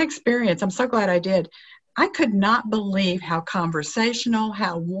experience, I'm so glad I did. I could not believe how conversational,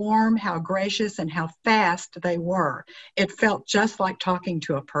 how warm, how gracious, and how fast they were. It felt just like talking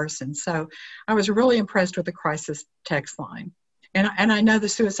to a person. So I was really impressed with the crisis text line. And I know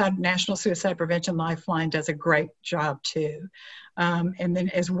the National Suicide Prevention Lifeline does a great job too. And then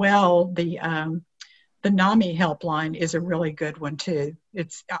as well, the NAMI helpline is a really good one too.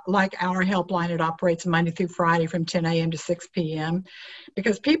 It's like our helpline. It operates Monday through Friday from 10 a.m. to 6 p.m.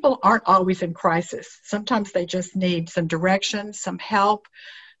 because people aren't always in crisis. Sometimes they just need some direction, some help,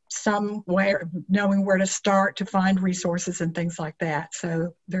 somewhere knowing where to start to find resources and things like that.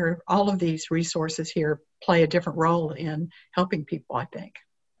 So all of these resources here play a different role in helping people, I think.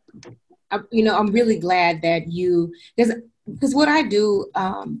 I'm really glad that because what I do,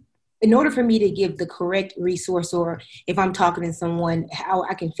 in order for me to give the correct resource, or if I'm talking to someone, how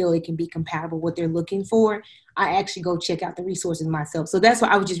I can feel it can be compatible with what they're looking for, I actually go check out the resources myself. So that's why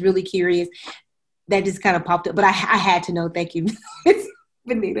I was just really curious. That just kind of popped up, but I had to know. Thank you,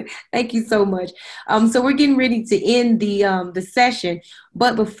 Benita. Thank you so much. So we're getting ready to end the session,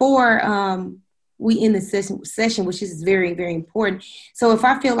 but before we end the session, which is very, very important. So if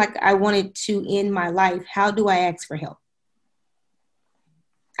I feel like I wanted to end my life, how do I ask for help?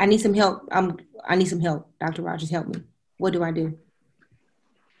 I need some help. I need some help. Dr. Rogers, help me. What do I do?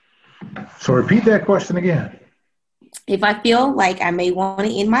 So repeat that question again. If I feel like I may want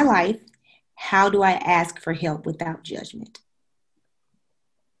to end my life, how do I ask for help without judgment?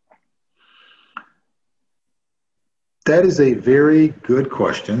 That is a very good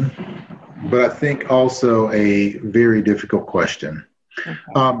question, but I think also a very difficult question.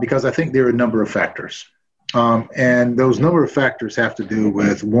 Okay. Because I think there are a number of factors. And those number of factors have to do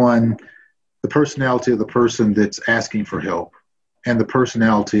with, one, the personality of the person that's asking for help and the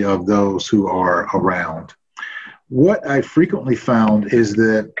personality of those who are around. What I frequently found is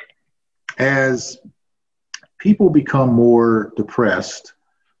that as people become more depressed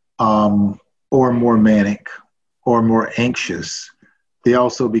or more manic or more anxious, they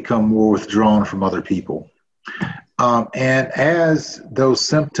also become more withdrawn from other people. And as those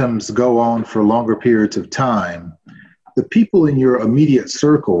symptoms go on for longer periods of time, the people in your immediate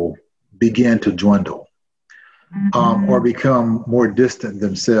circle begin to dwindle or become more distant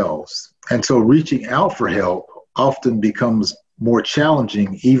themselves. And so reaching out for help often becomes more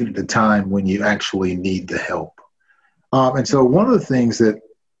challenging even at the time when you actually need the help. And so one of the things that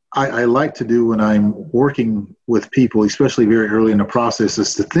I like to do when I'm working with people, especially very early in the process,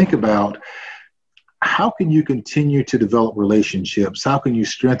 is to think about how can you continue to develop relationships? How can you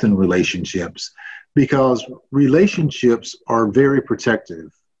strengthen relationships? Because relationships are very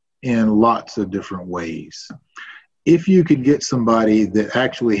protective in lots of different ways. If you could get somebody that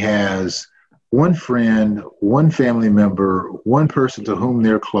actually has one friend, one family member, one person to whom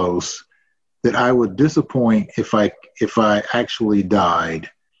they're close, that I would disappoint if I actually died,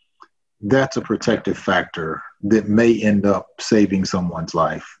 that's a protective factor that may end up saving someone's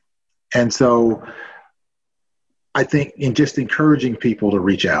life. And so I think in just encouraging people to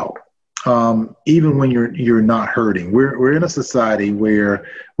reach out, even when you're not hurting. We're in a society where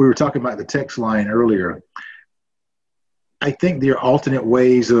we were talking about the text line earlier. I think there are alternate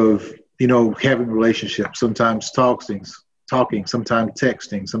ways of, having relationships, sometimes talking, sometimes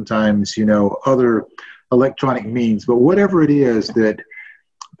texting, sometimes, other electronic means, but whatever it is that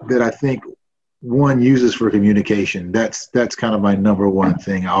I think one uses for communication, that's kind of my number one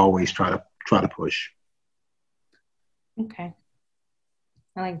thing I always try to push. Okay.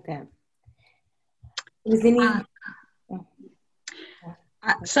 I like that. Is any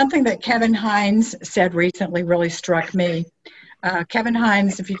something that Kevin Hines said recently really struck me. Kevin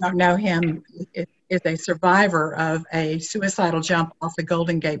Hines, if you don't know him, is a survivor of a suicidal jump off the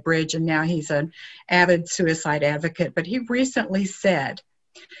Golden Gate Bridge, and now he's an avid suicide advocate. But he recently said,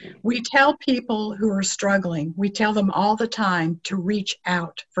 we tell people who are struggling, we tell them all the time to reach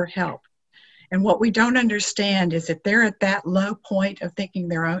out for help. And what we don't understand is if they're at that low point of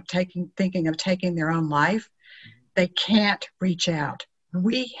thinking of taking their own life, they can't reach out.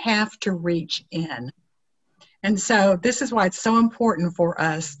 We have to reach in. And so this is why it's so important for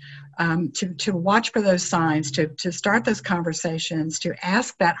us to watch for those signs, to start those conversations, to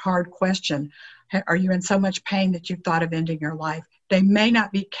ask that hard question. Are you in so much pain that you've thought of ending your life? They may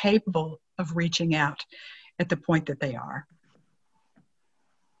not be capable of reaching out at the point that they are.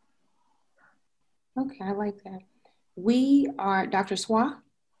 Okay, I like that. We are, Dr. Swa?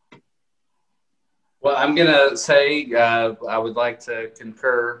 Well, I'm going to say I would like to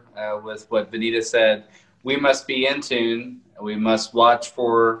concur with what Vanita said. We must be in tune. We must watch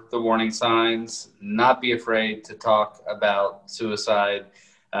for the warning signs, not be afraid to talk about suicide,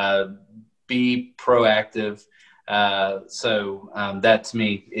 be proactive. So that to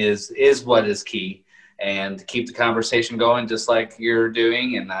me is what is key, and keep the conversation going just like you're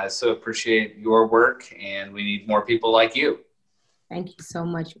doing. And I so appreciate your work, and we need more people like you. Thank you so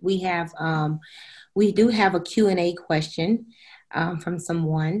much. We do have a Q&A question from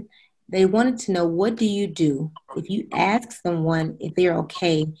someone. They wanted to know, what do you do if you ask someone if they're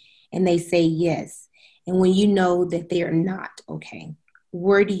okay and they say yes, and when you know that they are not okay?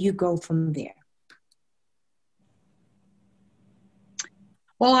 Where do you go from there?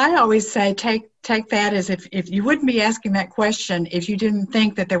 Well, I always say take that as if you wouldn't be asking that question if you didn't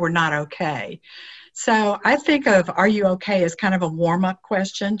think that they were not okay. So I think of, are you okay, as kind of a warm-up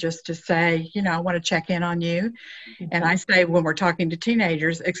question, just to say, I want to check in on you. Mm-hmm. And I say, when we're talking to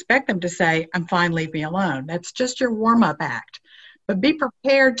teenagers, expect them to say, I'm fine, leave me alone. That's just your warm-up act. But be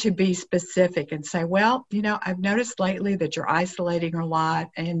prepared to be specific and say, well, I've noticed lately that you're isolating a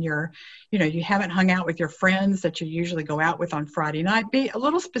lot, and you haven't hung out with your friends that you usually go out with on Friday night. Be a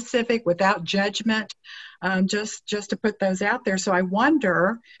little specific without judgment, just to put those out there. So I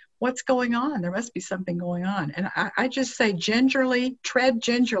wonder, what's going on? There must be something going on. And I just say tread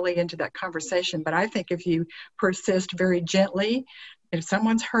gingerly into that conversation. But I think if you persist very gently, if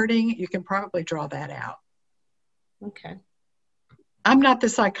someone's hurting, you can probably draw that out. Okay. I'm not the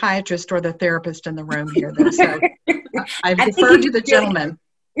psychiatrist or the therapist in the room here, though, so I defer to the gentleman.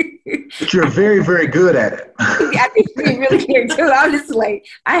 But you're very, very good at it. I think you're really good too. Honestly,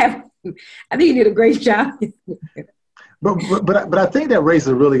 I think you did a great job. But I think that raises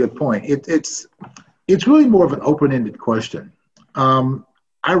a really good point. It's really more of an open-ended question.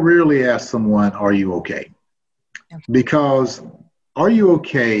 I rarely ask someone, are you okay? Because are you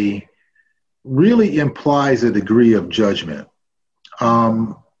okay really implies a degree of judgment.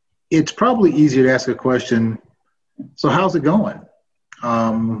 It's probably easier to ask a question, so how's it going?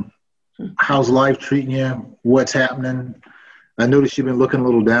 How's life treating you? What's happening? I noticed you've been looking a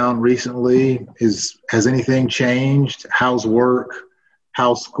little down recently. Has anything changed? How's work?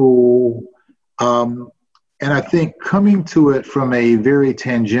 How's school? And I think coming to it from a very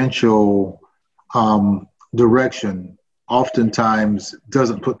tangential direction oftentimes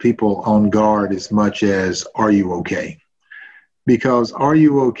doesn't put people on guard as much as, are you okay? Because are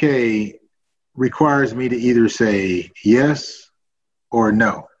you okay requires me to either say yes or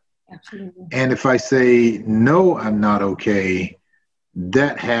no. Absolutely. And if I say, no, I'm not okay,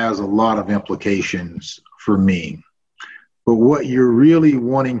 that has a lot of implications for me. But what you're really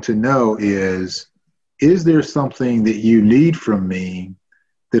wanting to know is there something that you need from me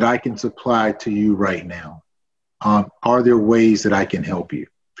that I can supply to you right now? Are there ways that I can help you?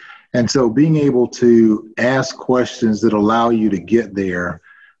 And so being able to ask questions that allow you to get there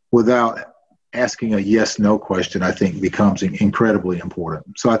without asking a yes/no question, I think becomes incredibly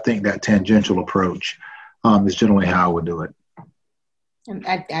important. So I think that tangential approach is generally how I would do it.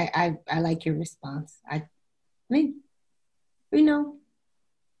 I like your response. I'm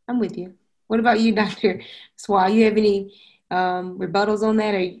with you. What about you, Dr. Swa? You have any rebuttals on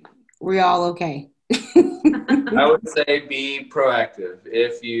that, or we're all okay? I would say be proactive.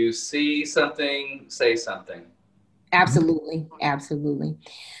 If you see something, say something. Absolutely. Absolutely.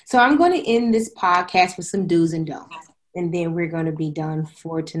 So I'm going to end this podcast with some do's and don'ts, and then we're going to be done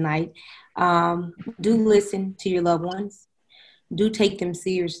for tonight. Do listen to your loved ones. Do take them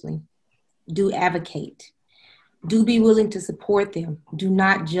seriously. Do advocate. Do be willing to support them. Do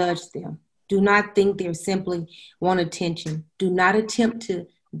not judge them. Do not think they simply want attention. Do not attempt to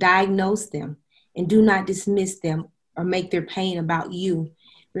diagnose them, and do not dismiss them or make their pain about you.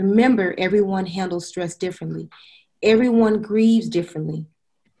 Remember, everyone handles stress differently. Everyone grieves differently,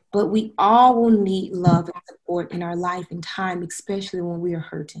 but we all will need love and support in our life and time, especially when we are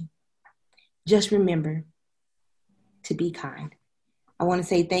hurting. Just remember to be kind. I want to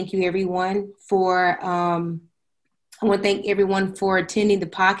say thank you, everyone, I want to thank everyone for attending the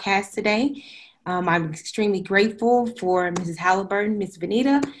podcast today. I'm extremely grateful for Mrs. Halliburton, Ms.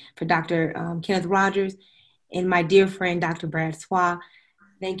 Vanita, for Dr. Kenneth Rogers, and my dear friend, Dr. Brad Swa.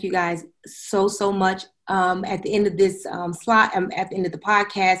 Thank you guys so much. At the end of this slot, at the end of the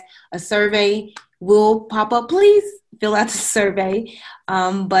podcast, a survey will pop up. Please fill out the survey.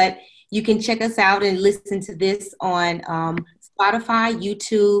 But you can check us out and listen to this on Spotify,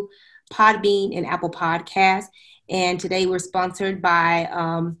 YouTube, Podbean, and Apple Podcasts. And today we're sponsored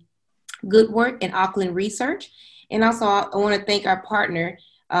by Good Work and Auckland Research. And also I want to thank our partner,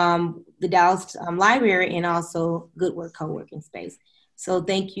 the Dallas Library, and also Good Work Co-working Space. So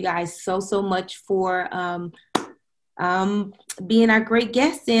thank you guys so much for being our great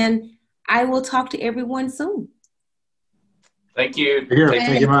guests. And I will talk to everyone soon. Thank you.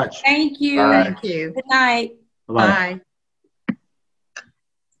 Thank you much. Thank you. Right. Thank you. Good night. Bye-bye. Bye.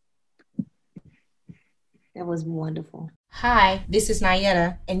 That was wonderful. Hi, this is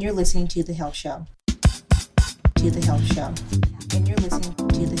Nayetta, and you're listening to The Health Show. To The Health Show. And you're listening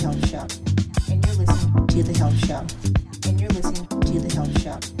to The Health Show. And you're listening to The Health Show. And you're listening to The Health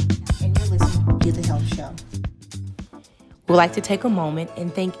Show. And you're listening to The Health Show. We'd like to take a moment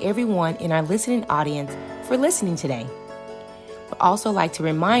and thank everyone in our listening audience for listening today. We'd also like to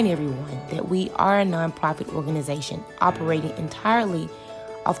remind everyone that we are a nonprofit organization operating entirely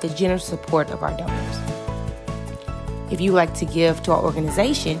off the generous support of our donors. If you would like to give to our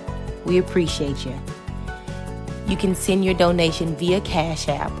organization, we appreciate you. You can send your donation via Cash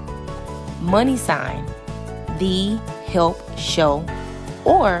App, _, The Help Show,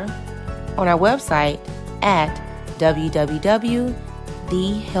 or on our website at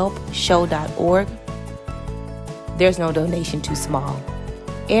www.thehelpshow.org. There's no donation too small.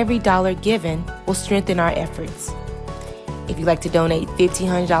 Every dollar given will strengthen our efforts. If you'd like to donate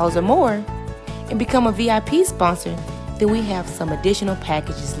 $1,500 or more and become a VIP sponsor, then we have some additional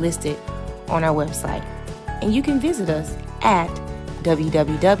packages listed on our website. And you can visit us at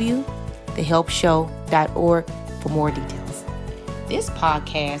www.thehelpshow.org for more details. This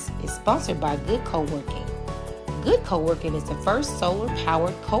podcast is sponsored by Good Co-working. Good Co-working is the first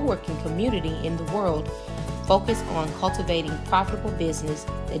solar-powered co-working community in the world focused on cultivating profitable business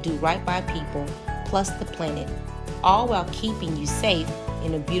that do right by people plus the planet, all while keeping you safe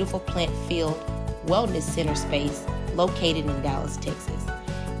in a beautiful plant-filled wellness center space located in Dallas, Texas.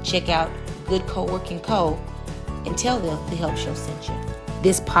 Check out Good Co-working Co. and tell them The Help Show sent you.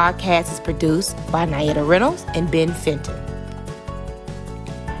 This podcast is produced by Nayetta Reynolds and Ben Fenton.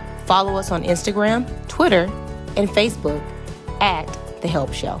 Follow us on Instagram, Twitter, and Facebook at The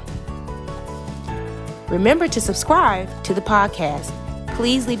Help Show. Remember to subscribe to the podcast.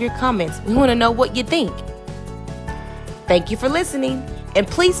 Please leave your comments. We want to know what you think. Thank you for listening, and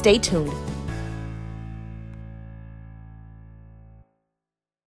please stay tuned